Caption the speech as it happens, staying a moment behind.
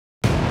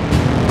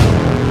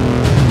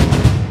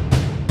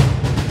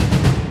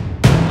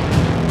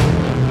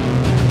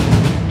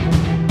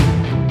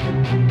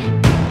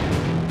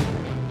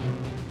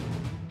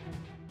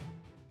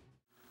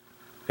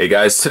Hey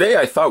guys, today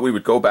I thought we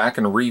would go back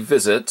and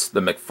revisit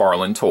the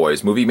McFarlane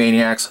Toys Movie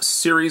Maniacs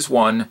Series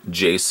 1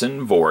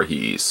 Jason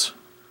Voorhees.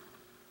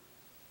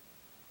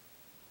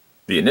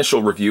 The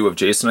initial review of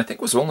Jason I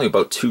think was only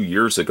about 2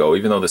 years ago,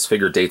 even though this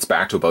figure dates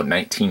back to about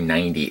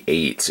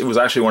 1998. It was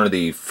actually one of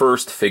the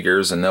first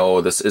figures, and though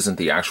this isn't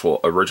the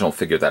actual original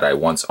figure that I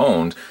once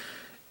owned,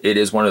 it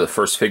is one of the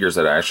first figures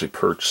that I actually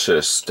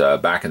purchased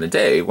back in the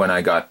day when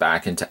I got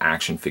back into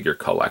action figure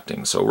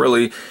collecting. So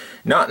really,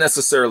 not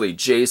necessarily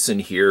Jason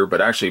here,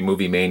 but actually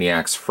Movie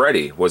Maniacs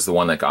Freddy was the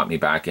one that got me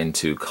back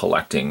into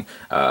collecting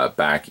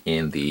back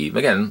in the,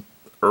 again,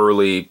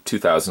 early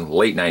 2000s,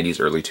 late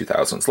 90s, early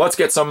 2000s. Let's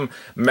get some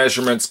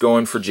measurements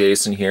going for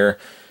Jason here.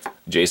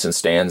 Jason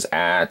stands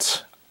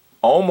at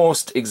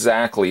almost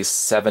exactly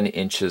 7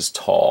 inches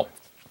tall.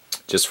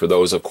 Just for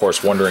those, of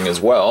course, wondering as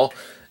well,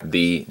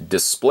 the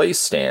display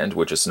stand,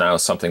 which is now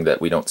something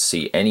that we don't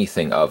see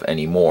anything of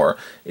anymore,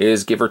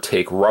 is give or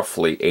take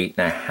roughly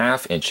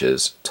 8.5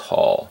 inches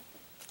tall.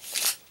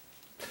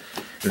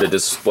 The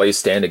display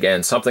stand,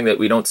 again, something that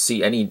we don't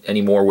see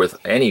anymore with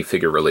any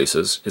figure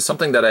releases, is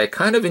something that I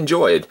kind of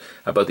enjoyed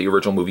about the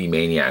original Movie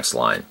Maniacs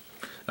line.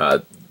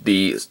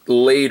 The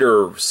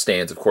later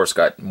stands, of course,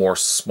 got more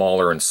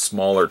smaller and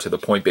smaller to the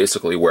point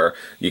basically where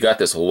you got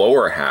this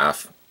lower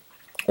half,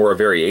 or a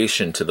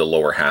variation to the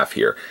lower half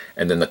here,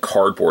 and then the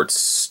cardboard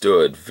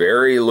stood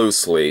very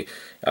loosely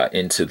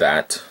into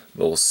that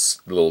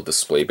little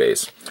display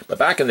base. But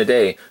back in the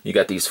day, you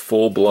got these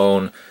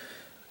full-blown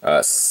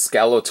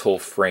skeletal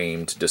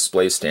framed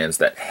display stands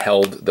that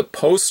held the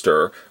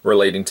poster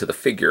relating to the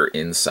figure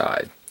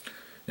inside.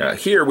 Now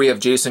here we have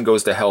Jason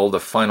Goes to Hell,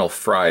 the Final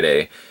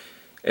Friday.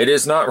 It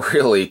is not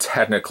really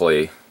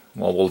technically,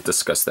 well, we'll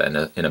discuss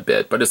that in a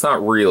bit, but it's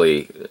not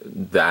really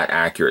that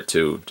accurate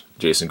to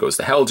Jason Goes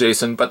to Hell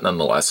Jason, but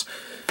nonetheless,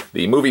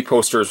 the movie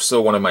poster is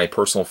still one of my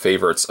personal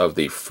favorites of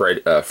the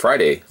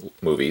Friday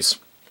movies,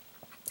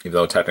 even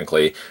though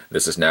technically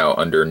this is now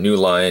under New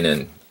Line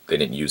and they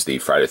didn't use the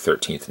Friday the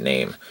 13th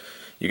name.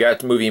 You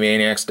got Movie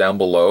Maniacs down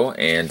below,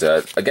 and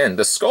again,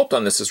 the sculpt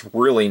on this is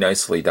really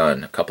nicely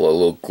done. A couple of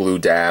little glue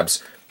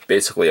dabs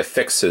basically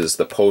affixes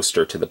the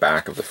poster to the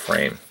back of the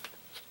frame.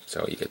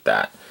 So you get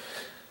that.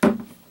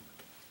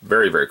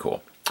 Very, very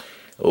cool.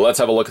 Let's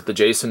have a look at the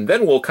Jason,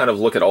 then we'll kind of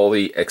look at all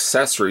the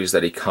accessories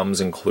that he comes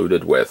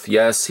included with.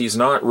 Yes, he's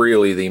not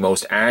really the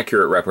most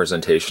accurate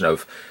representation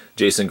of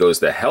Jason Goes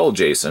to Hell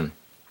Jason.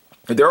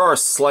 There are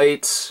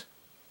slight,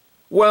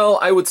 well,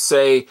 I would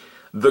say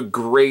the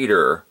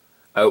greater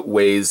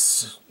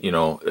outweighs, you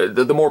know,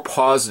 the more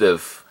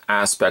positive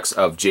aspects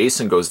of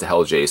Jason Goes to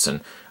Hell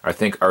Jason, I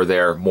think, are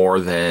there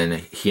more than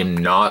him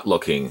not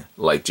looking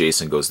like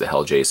Jason Goes to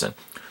Hell Jason.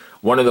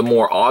 One of the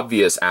more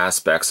obvious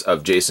aspects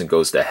of Jason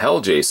Goes to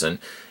Hell Jason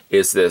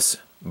is this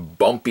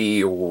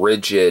bumpy,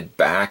 rigid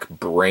back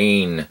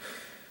brain.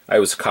 I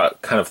was kind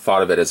of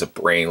thought of it as a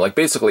brain. Like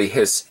basically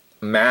his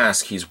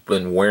mask he's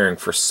been wearing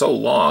for so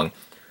long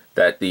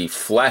that the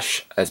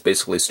flesh has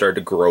basically started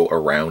to grow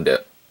around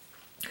it.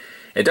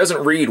 It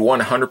doesn't read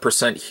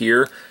 100%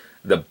 here.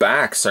 The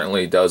back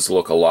certainly does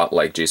look a lot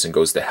like Jason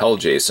Goes to Hell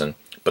Jason,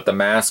 but the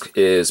mask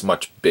is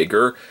much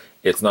bigger.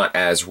 It's not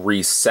as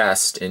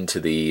recessed into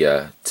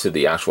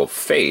the actual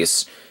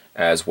face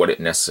as what it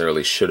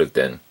necessarily should have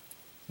been.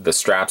 The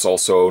strap's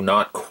also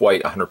not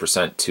quite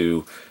 100%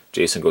 to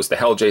Jason Goes to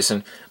Hell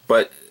Jason,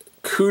 but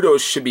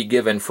kudos should be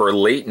given for a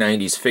late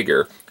 90s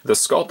figure. The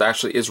sculpt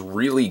actually is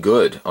really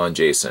good on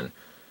Jason,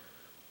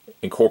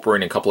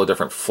 incorporating a couple of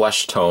different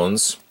flesh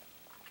tones.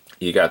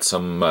 You got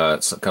some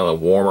kind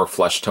of warmer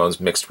flesh tones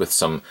mixed with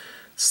some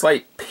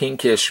slight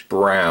pinkish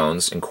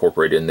browns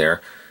incorporated in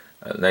there.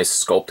 Nice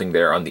sculpting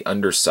there on the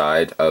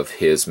underside of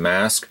his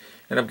mask.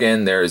 And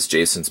again, there is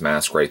Jason's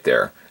mask right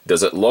there.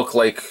 Does it look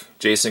like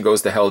Jason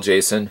Goes to Hell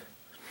Jason?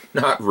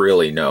 Not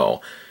really,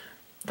 no.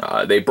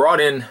 They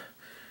brought in,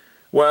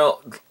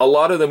 well, a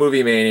lot of the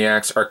Movie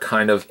Maniacs are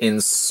kind of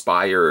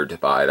inspired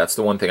by. That's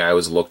the one thing I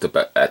always looked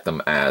at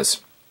them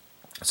as.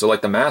 So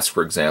like the mask,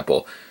 for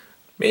example,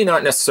 may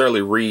not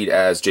necessarily read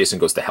as Jason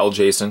Goes to Hell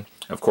Jason.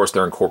 Of course,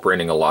 they're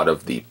incorporating a lot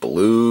of the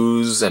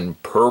blues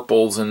and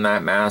purples in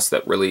that mask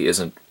that really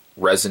isn't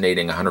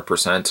resonating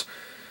 100%.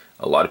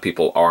 A lot of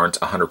people aren't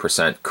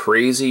 100%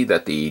 crazy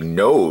that the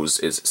nose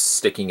is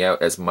sticking out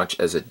as much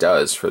as it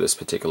does for this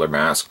particular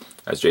mask,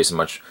 as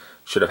Jason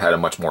should have had a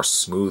much more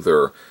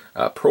smoother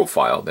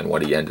profile than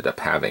what he ended up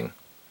having.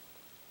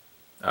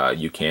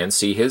 You can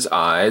see his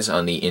eyes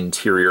on the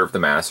interior of the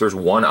mask. There's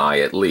one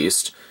eye at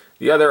least.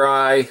 The other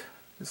eye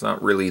is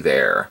not really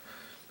there,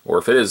 or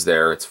if it is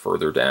there, it's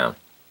further down.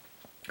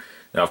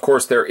 Now, of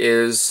course, there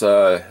is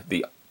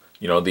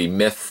the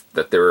myth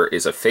that there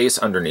is a face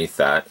underneath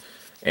that.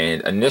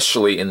 And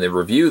initially in the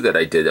review that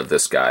I did of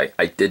this guy,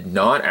 I did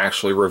not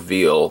actually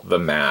reveal the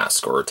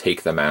mask or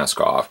take the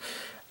mask off.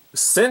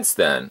 Since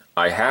then,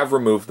 I have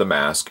removed the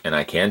mask, and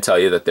I can tell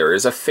you that there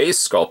is a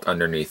face sculpt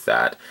underneath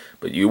that.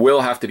 But you will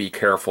have to be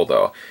careful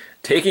though.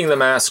 Taking the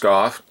mask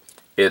off,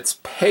 it's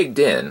pegged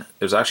in.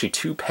 There's actually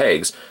 2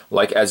 pegs,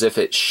 like as if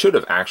it should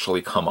have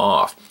actually come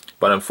off.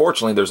 but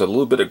unfortunately there's a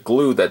little bit of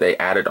glue that they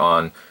added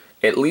on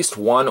at least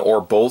one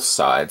or both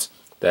sides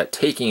that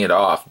taking it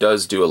off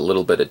does do a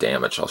little bit of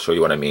damage. I'll show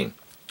you what I mean.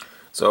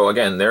 So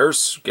again,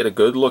 get a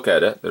good look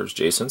at it. There's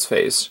Jason's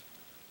face,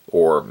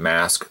 or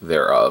mask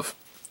thereof.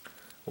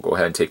 We'll go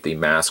ahead and take the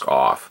mask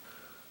off.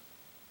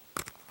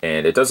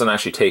 And it doesn't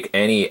actually take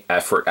any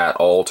effort at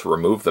all to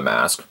remove the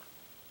mask,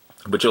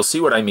 but you'll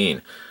see what I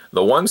mean.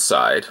 The one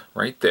side,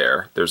 right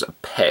there, there's a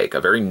peg, a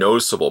very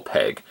noticeable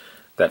peg,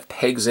 that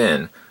pegs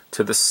in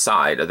to the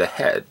side of the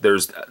head.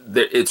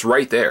 It's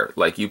right there,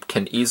 like you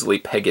can easily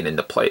peg it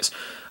into place.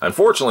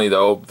 Unfortunately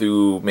though,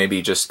 through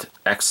maybe just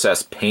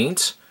excess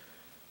paint,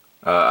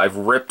 I've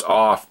ripped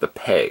off the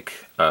peg.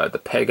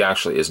 The peg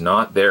actually is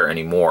not there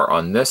anymore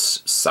on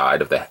this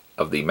side of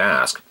the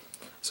mask.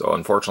 So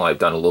unfortunately I've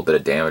done a little bit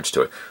of damage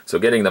to it. So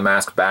getting the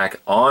mask back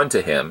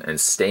onto him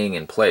and staying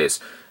in place,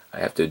 I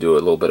have to do a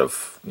little bit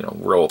of,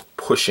 real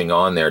pushing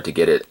on there to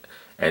get it.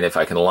 And if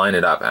I can line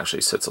it up,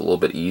 actually sits a little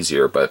bit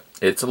easier, but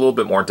it's a little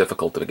bit more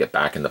difficult to get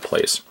back into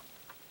place.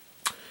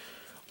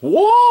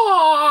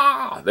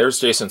 Whoa! There's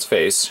Jason's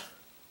face.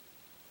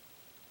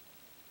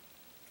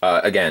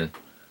 Again,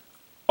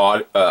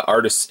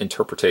 artist's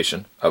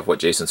interpretation of what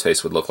Jason's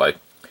face would look like.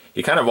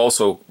 He kind of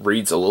also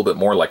reads a little bit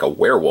more like a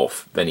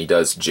werewolf than he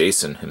does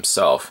Jason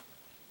himself.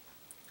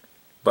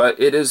 But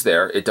it is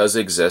there. It does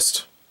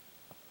exist.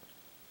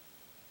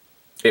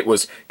 It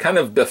was kind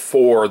of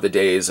before the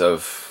days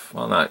of,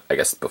 well, not, I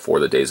guess, before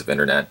the days of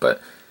internet,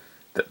 but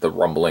the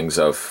rumblings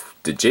of,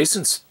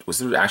 was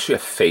there actually a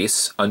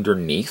face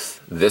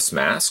underneath this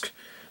mask?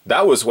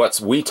 That was what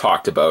we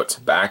talked about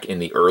back in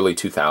the early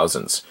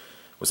 2000s.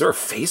 Was there a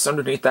face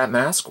underneath that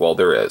mask? Well,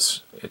 there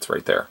is. It's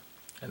right there.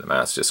 And the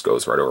mask just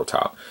goes right over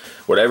top.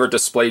 Would I ever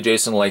display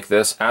Jason like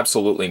this?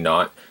 Absolutely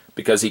not.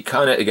 Because he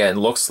kind of, again,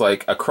 looks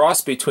like a cross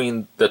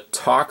between the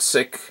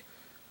Toxic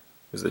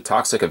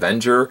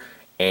Avenger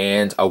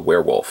and a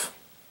werewolf.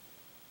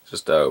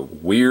 Just a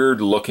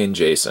weird looking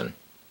Jason.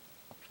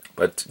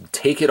 But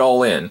take it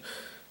all in,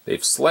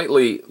 they've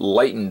slightly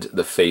lightened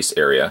the face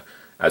area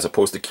as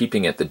opposed to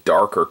keeping it the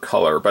darker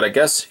color. But I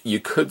guess you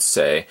could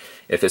say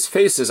if his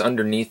face is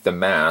underneath the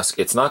mask,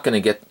 it's not going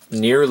to get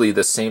nearly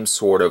the same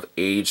sort of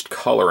aged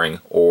coloring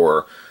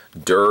or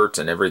dirt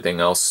and everything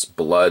else,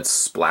 blood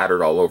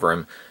splattered all over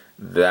him,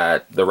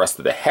 that the rest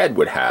of the head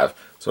would have.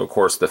 So of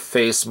course the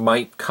face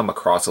might come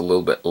across a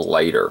little bit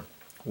lighter.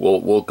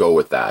 We'll go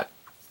with that.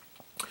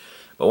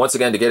 But once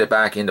again, to get it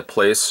back into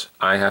place,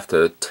 I have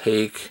to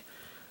take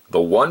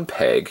the one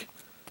peg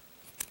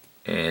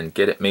and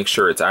make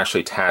sure it's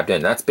actually tabbed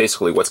in. That's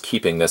basically what's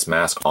keeping this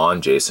mask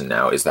on Jason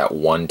now, is that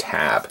one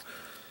tab.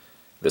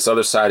 This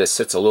other side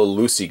sits a little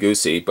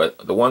loosey-goosey, but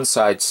the one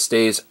side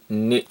stays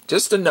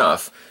just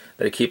enough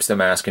that it keeps the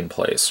mask in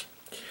place.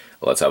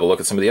 Let's have a look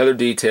at some of the other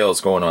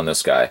details going on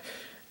this guy.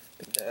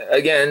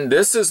 Again,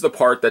 this is the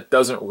part that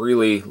doesn't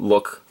really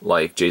look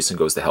like Jason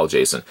Goes to Hell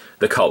Jason.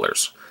 The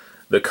colors.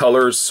 The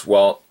colors,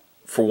 well,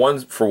 for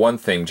one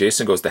thing,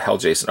 Jason Goes to Hell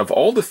Jason, of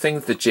all the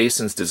things that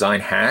Jason's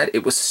design had,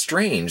 it was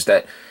strange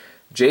that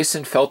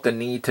Jason felt the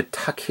need to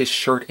tuck his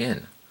shirt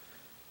in.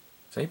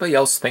 Does anybody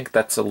else think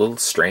that's a little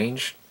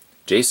strange?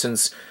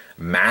 Jason's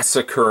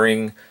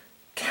massacring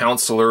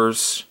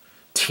counselors,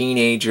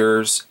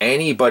 teenagers,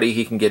 anybody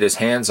he can get his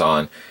hands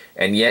on,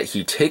 and yet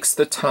he takes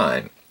the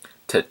time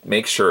to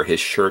make sure his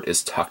shirt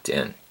is tucked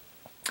in.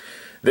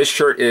 This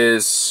shirt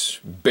is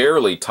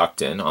barely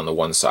tucked in on the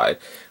one side,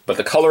 but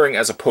the coloring,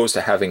 as opposed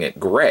to having it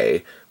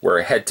gray,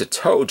 where head to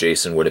toe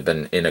Jason would have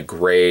been in a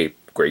gray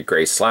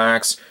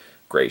slacks,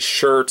 gray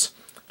shirt,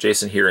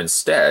 Jason here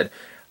instead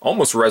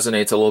almost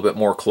resonates a little bit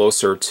more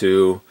closer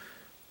to,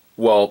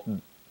 well,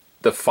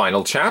 the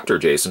final chapter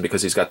Jason,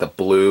 because he's got the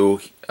blue,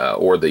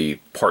 or the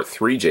part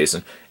 3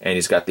 Jason, and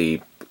he's got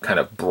the kind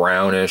of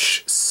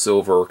brownish,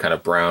 silver, kind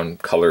of brown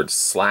colored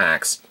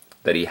slacks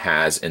that he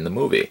has in the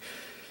movie.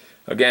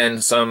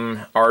 Again,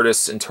 some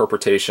artist's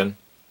interpretation.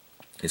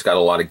 He's got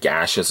a lot of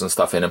gashes and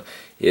stuff in him.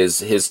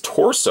 His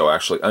torso,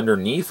 actually,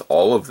 underneath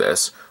all of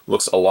this,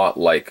 looks a lot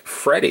like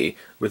Freddy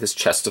with his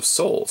chest of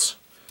souls.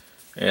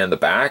 And the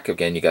back,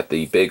 again, you got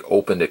the big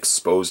opened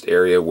exposed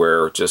area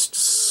where just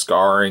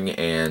scarring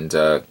and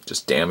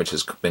just damage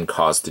has been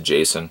caused to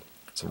Jason.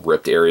 Some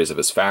ripped areas of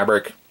his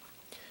fabric.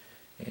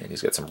 And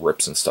he's got some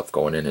rips and stuff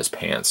going in his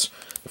pants.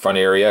 The front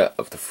area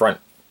of the front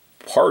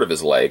part of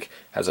his leg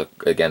has,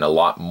 again, a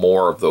lot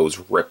more of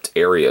those ripped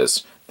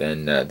areas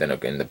than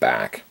again the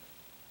back.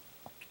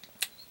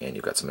 And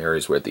you've got some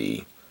areas where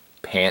the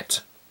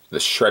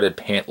shredded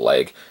pant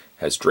leg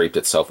has draped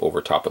itself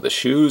over top of the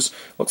shoes.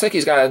 Looks like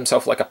he's got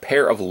himself like a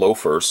pair of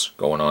loafers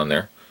going on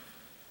there.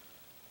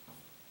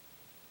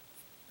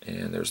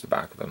 And there's the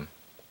back of him.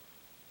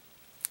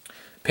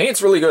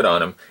 Paint's really good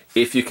on him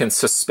if you can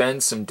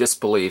suspend some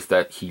disbelief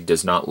that he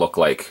does not look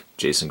like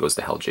Jason Goes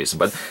to Hell Jason.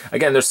 But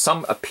again, there's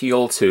some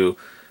appeal to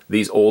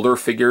these older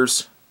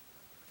figures.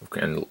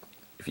 And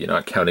if you're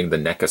not counting the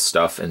NECA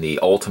stuff and the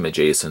Ultimate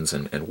Jasons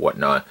and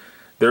whatnot,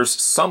 there's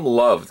some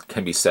love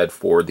can be said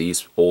for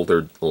these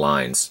older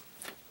lines.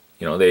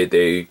 You know,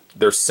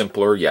 they're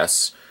simpler,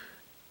 yes.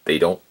 They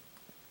don't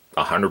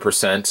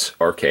 100%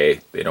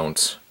 RK. They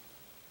don't...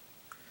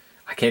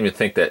 I can't even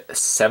think that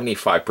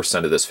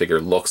 75% of this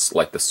figure looks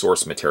like the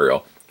source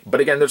material. But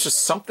again, there's just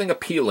something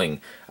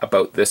appealing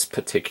about this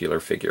particular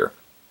figure.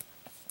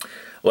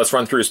 Let's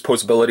run through his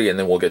posability and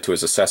then we'll get to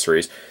his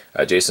accessories.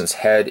 Jason's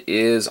head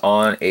is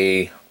on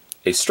a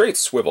straight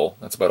swivel.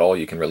 That's about all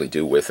you can really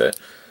do with it.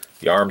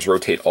 The arms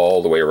rotate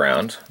all the way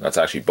around. That's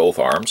actually both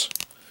arms.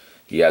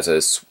 He has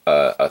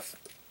a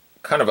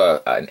kind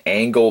of an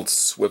angled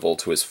swivel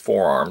to his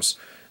forearms.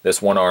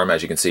 This one arm,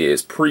 as you can see,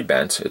 is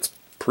pre-bent. It's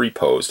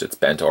pre-posed. It's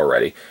bent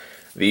already.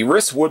 The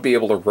wrist would be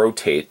able to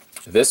rotate.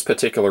 This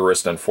particular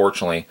wrist,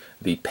 unfortunately,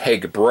 the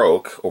peg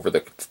broke over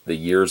the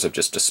years of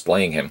just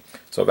displaying him.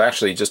 So I've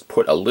actually just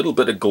put a little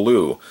bit of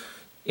glue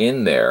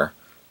in there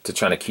to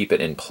try to keep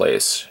it in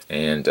place.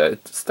 And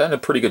it's done a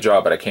pretty good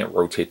job, but I can't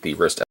rotate the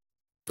wrist.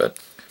 But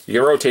you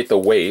can rotate the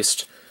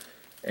waist,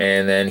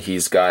 and then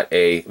he's got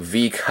a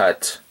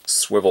V-cut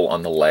swivel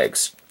on the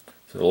legs.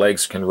 So the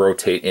legs can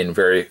rotate in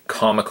very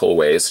comical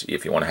ways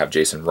if you want to have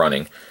Jason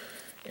running.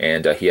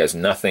 And he has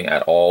nothing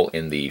at all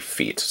in the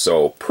feet.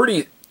 So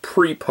pretty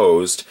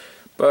pre-posed,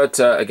 but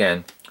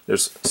again,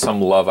 there's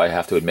some love I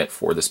have to admit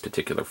for this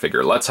particular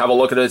figure. Let's have a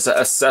look at his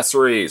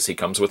accessories. He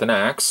comes with an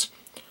axe.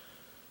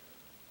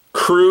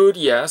 Crude,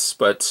 yes,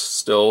 but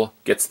still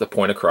gets the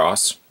point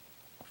across.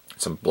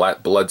 Some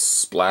black blood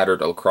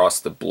splattered across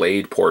the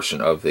blade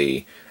portion of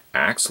the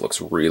axe. Looks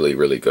really,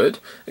 really good.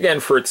 Again,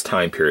 for its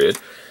time period.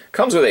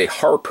 Comes with a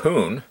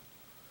harpoon.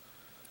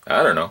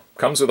 I don't know.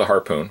 Comes with a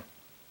harpoon.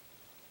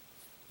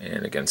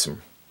 And again, it's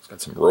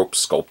got some rope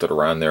sculpted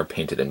around there,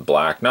 painted in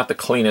black. Not the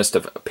cleanest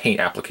of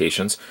paint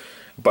applications,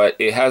 but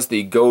it has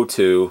the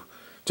go-to,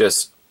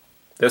 just,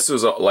 this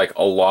was like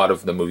a lot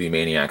of the movie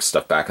Maniacs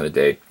stuff back in the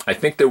day. I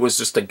think there was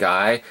just a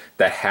guy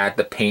that had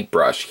the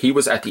paintbrush. He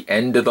was at the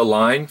end of the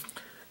line,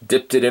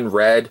 dipped it in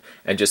red,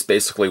 and just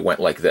basically went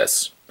like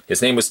this.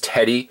 His name was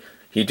Teddy.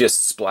 He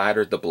just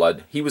splattered the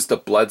blood. He was the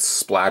blood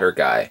splatter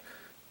guy.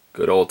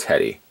 Good old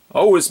Teddy.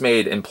 Always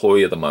made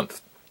Employee of the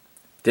Month.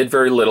 Did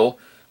very little,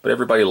 but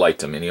everybody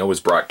liked him, and he always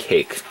brought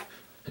cake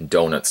and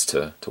donuts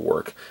to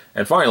work.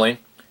 And finally,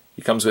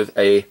 he comes with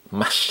a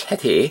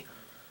machete,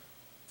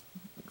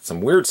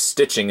 some weird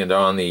stitching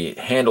on the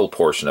handle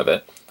portion of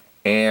it,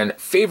 and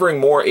favoring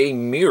more a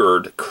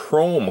mirrored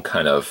chrome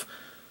kind of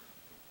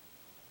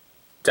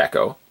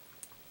deco.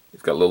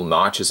 It's got little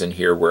notches in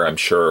here where I'm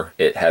sure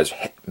it has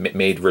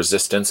made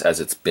resistance as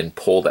it's been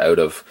pulled out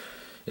of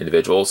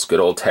individuals.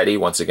 Good old Teddy,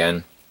 once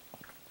again,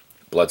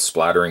 blood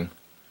splattering.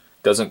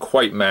 Doesn't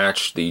quite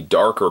match the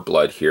darker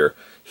blood here.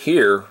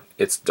 Here,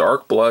 it's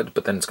dark blood,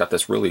 but then it's got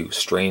this really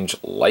strange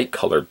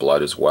light-colored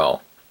blood as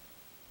well.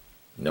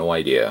 No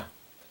idea.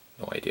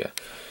 No idea.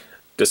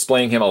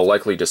 Displaying him, I'll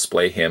likely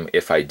display him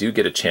if I do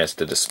get a chance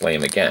to display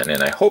him again,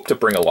 and I hope to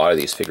bring a lot of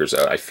these figures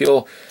out. I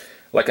feel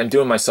like I'm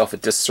doing myself a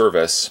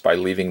disservice by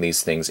leaving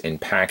these things in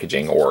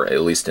packaging, or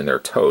at least in their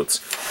totes.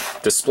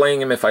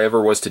 Displaying him, if I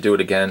ever was to do it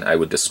again, I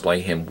would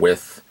display him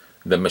with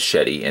the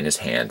machete in his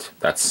hand.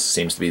 That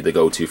seems to be the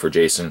go-to for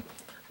Jason.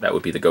 That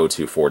would be the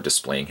go-to for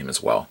displaying him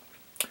as well.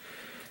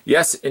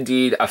 Yes,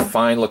 indeed, a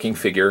fine-looking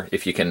figure.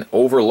 If you can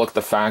overlook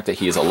the fact that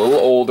he is a little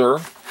older,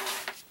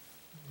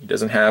 he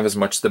doesn't have as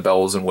much the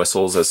bells and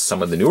whistles as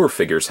some of the newer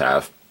figures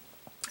have,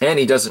 and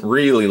he doesn't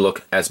really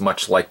look as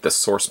much like the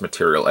source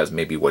material as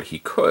maybe what he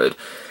could.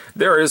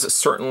 There is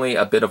certainly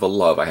a bit of a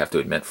love, I have to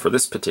admit, for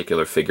this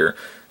particular figure,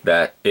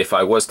 that if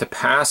I was to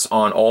pass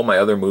on all my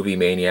other movie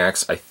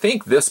Maniacs, I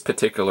think this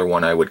particular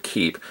one I would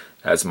keep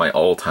as my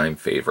all-time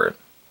favorite.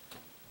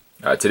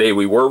 Today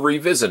we were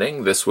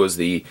revisiting, this was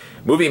the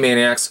Movie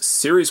Maniacs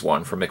Series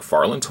 1 from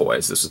McFarlane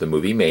Toys. This is the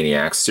Movie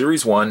Maniacs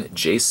Series 1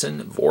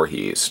 Jason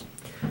Voorhees.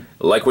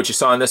 Like what you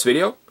saw in this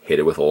video, hit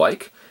it with a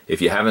like.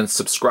 If you haven't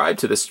subscribed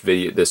to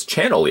this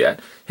channel yet,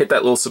 hit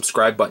that little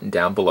subscribe button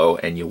down below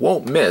and you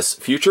won't miss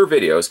future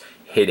videos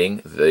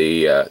hitting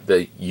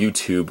the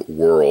YouTube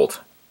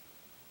world.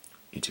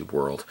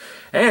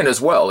 And as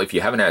well, if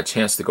you haven't had a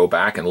chance to go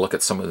back and look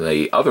at some of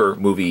the other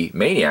Movie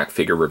Maniac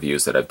figure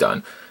reviews that I've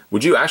done,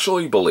 would you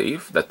actually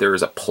believe that there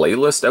is a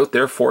playlist out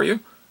there for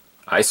you?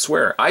 I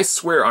swear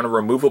on a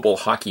removable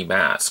hockey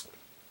mask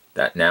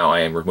that now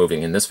I am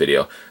removing in this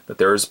video, that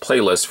there is a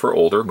playlist for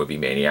older Movie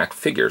Maniac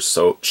figures.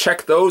 So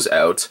check those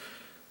out,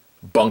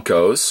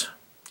 bunkos,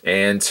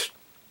 and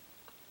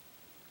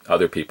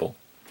other people,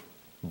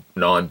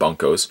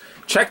 non-bunkos.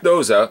 Check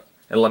those out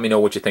and let me know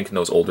what you think in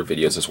those older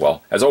videos as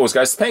well. As always,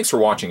 guys, thanks for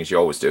watching as you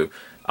always do.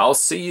 I'll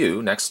see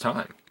you next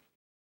time.